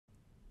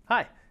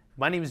Hi,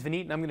 my name is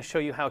Vineet and I'm going to show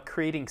you how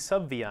creating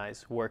sub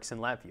VIs works in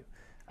LabVIEW.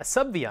 A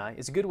sub VI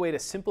is a good way to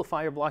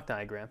simplify your block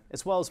diagram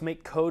as well as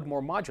make code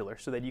more modular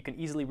so that you can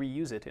easily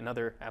reuse it in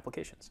other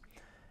applications.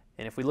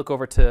 And if we look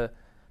over to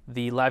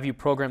the LabVIEW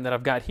program that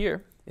I've got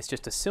here, it's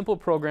just a simple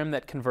program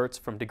that converts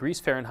from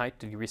degrees Fahrenheit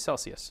to degrees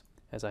Celsius.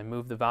 As I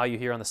move the value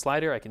here on the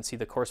slider, I can see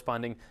the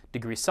corresponding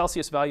degrees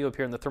Celsius value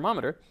appear in the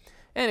thermometer.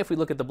 And if we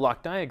look at the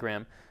block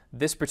diagram,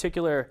 this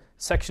particular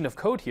section of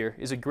code here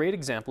is a great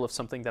example of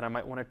something that I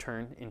might want to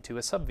turn into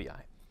a sub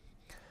VI.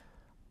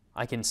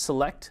 I can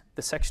select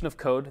the section of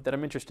code that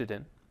I'm interested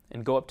in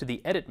and go up to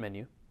the Edit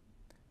menu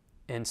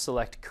and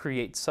select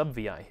Create Sub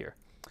VI here.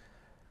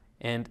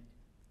 And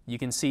you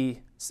can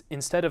see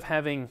instead of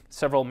having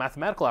several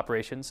mathematical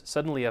operations,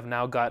 suddenly I've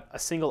now got a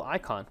single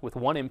icon with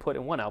one input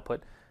and one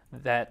output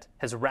that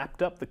has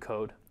wrapped up the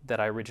code that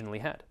I originally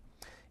had.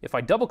 If I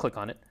double click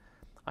on it,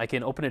 I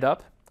can open it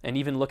up and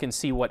even look and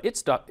see what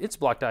its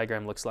block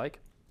diagram looks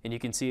like. And you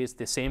can see it's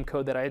the same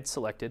code that I had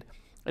selected.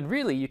 And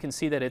really, you can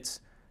see that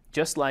it's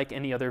just like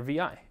any other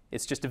VI.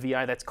 It's just a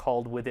VI that's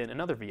called within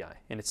another VI.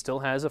 And it still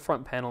has a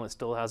front panel, it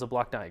still has a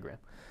block diagram.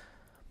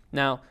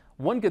 Now,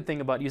 one good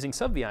thing about using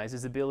sub VIs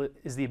is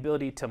the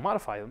ability to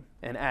modify them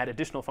and add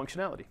additional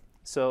functionality.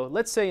 So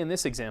let's say in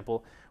this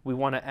example, we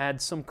want to add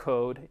some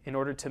code in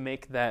order to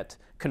make that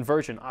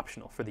conversion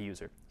optional for the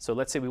user. So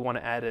let's say we want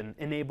to add an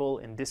enable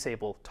and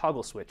disable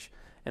toggle switch.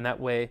 And that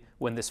way,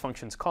 when this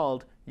function is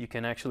called, you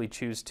can actually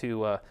choose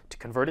to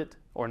convert it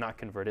or not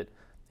convert it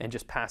and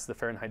just pass the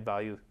Fahrenheit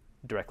value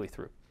directly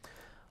through.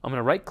 I'm going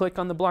to right click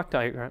on the block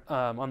diagram,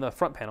 on the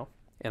front panel,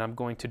 and I'm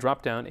going to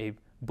drop down a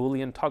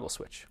Boolean toggle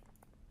switch.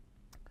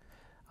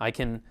 I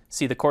can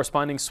see the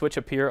corresponding switch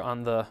appear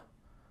on the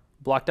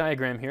block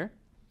diagram here.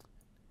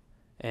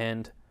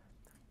 And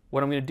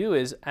what I'm going to do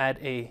is add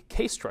a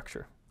case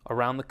structure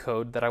around the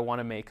code that I want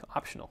to make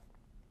optional.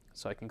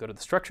 So I can go to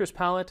the structures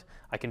palette,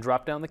 I can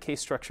drop down the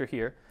case structure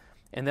here,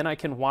 and then I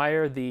can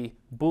wire the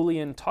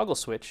Boolean toggle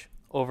switch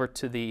over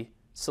to the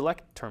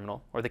select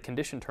terminal or the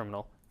condition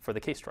terminal for the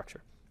case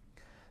structure.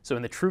 So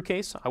in the true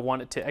case, I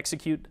want it to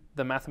execute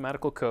the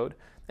mathematical code,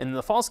 and in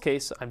the false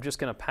case, I'm just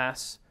going to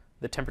pass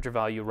the temperature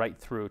value right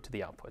through to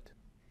the output.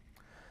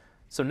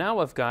 So now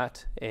I've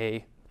got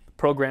a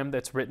program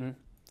that's written,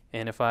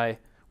 and if I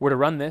were to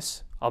run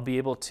this, I'll be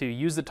able to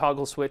use the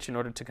toggle switch in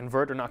order to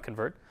convert or not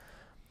convert.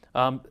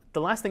 The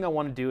last thing I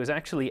want to do is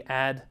actually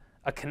add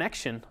a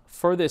connection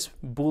for this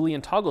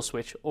Boolean toggle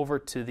switch over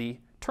to the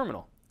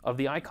terminal of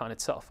the icon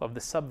itself, of the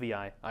sub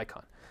VI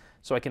icon.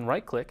 So I can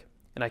right click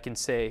and I can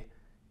say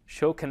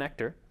show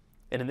connector,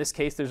 and in this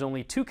case there's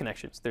only two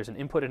connections. There's an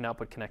input and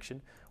output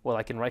connection. Well,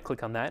 I can right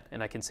click on that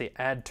and I can say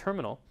add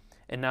terminal,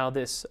 and now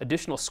this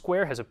additional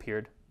square has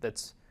appeared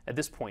that's at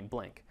this point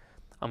blank.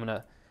 I'm going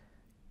to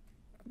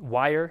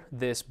wire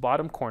this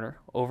bottom corner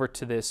over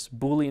to this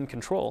Boolean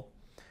control,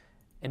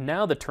 and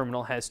now the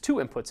terminal has two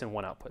inputs and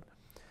one output.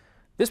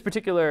 This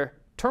particular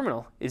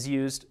terminal is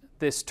used,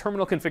 this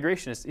terminal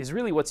configuration is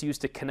really what's used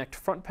to connect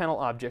front panel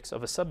objects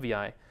of a sub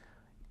VI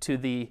to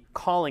the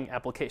calling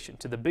application,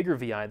 to the bigger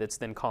VI that's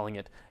then calling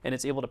it, and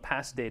it's able to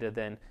pass data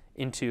then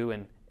into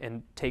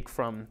and take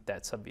from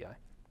that sub VI.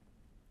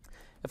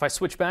 If I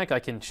switch back, I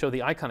can show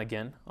the icon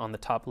again on the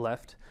top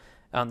left,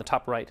 on the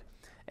top right,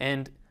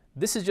 and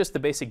this is just the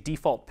basic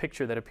default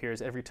picture that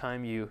appears every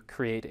time you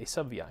create a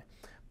sub VI.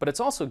 But it's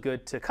also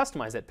good to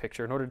customize that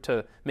picture in order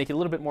to make it a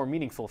little bit more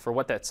meaningful for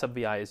what that sub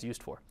VI is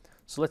used for.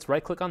 So let's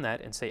right click on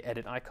that and say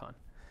Edit Icon.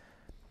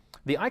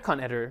 The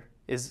icon editor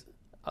is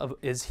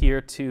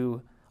here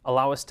to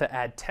allow us to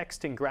add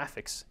text and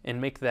graphics and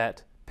make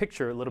that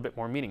picture a little bit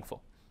more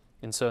meaningful.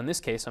 And so in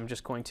this case, I'm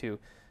just going to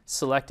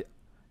select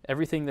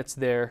everything that's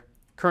there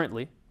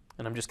currently,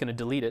 and I'm just going to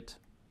delete it.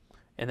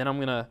 And then I'm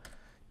going to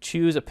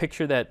choose a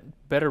picture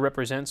that better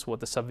represents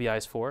what the sub VI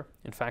is for.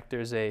 In fact,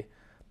 there's a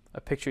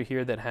picture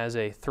here that has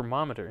a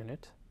thermometer in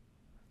it.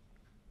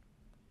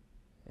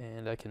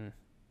 And I can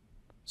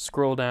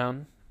scroll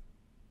down.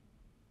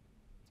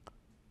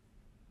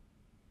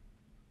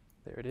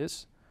 There it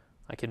is.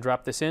 I can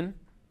drop this in.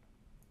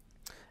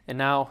 And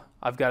now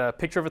I've got a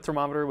picture of a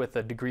thermometer with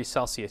a degree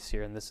Celsius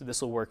here, and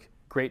this will work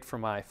great for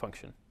my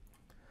function.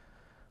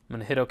 I'm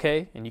going to hit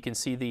OK, and you can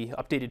see the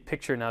updated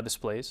picture now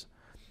displays.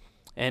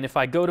 And if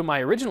I go to my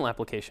original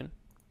application,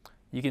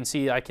 you can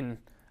see the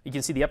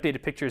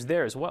updated pictures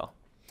there as well.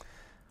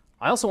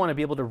 I also want to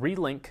be able to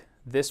relink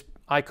this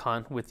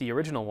icon with the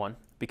original one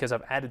because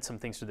I've added some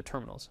things to the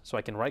terminals. So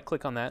I can right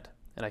click on that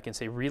and I can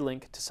say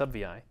relink to sub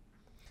VI.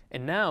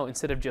 And now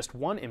instead of just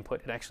one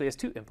input, it actually has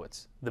two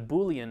inputs. The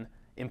Boolean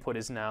input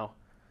has now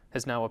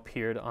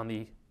appeared on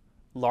the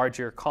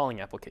larger calling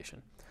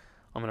application.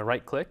 I'm going to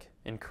right click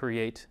and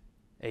create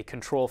a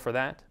control for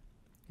that,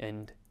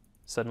 and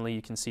suddenly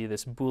you can see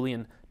this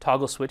Boolean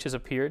toggle switch has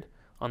appeared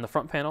on the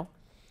front panel,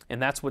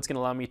 and that's what's going to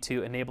allow me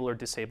to enable or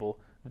disable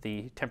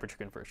the temperature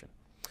conversion.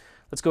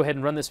 Let's go ahead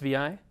and run this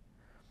VI,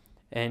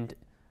 and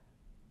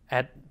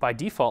by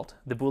default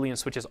the Boolean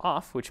switch is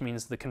off, which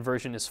means the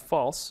conversion is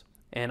false,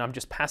 and I'm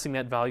just passing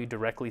that value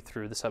directly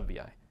through the sub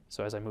VI.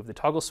 So as I move the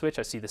toggle switch,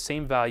 I see the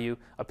same value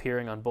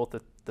appearing on both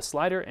the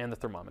slider and the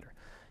thermometer.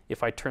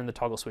 If I turn the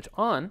toggle switch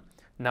on,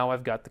 now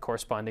I've got the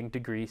corresponding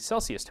degree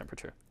Celsius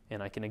temperature.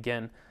 And I can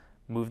again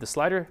move the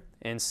slider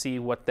and see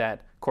what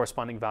that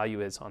corresponding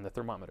value is on the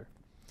thermometer.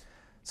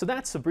 So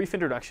that's a brief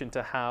introduction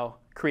to how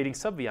creating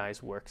sub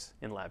VIs works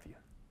in LabVIEW.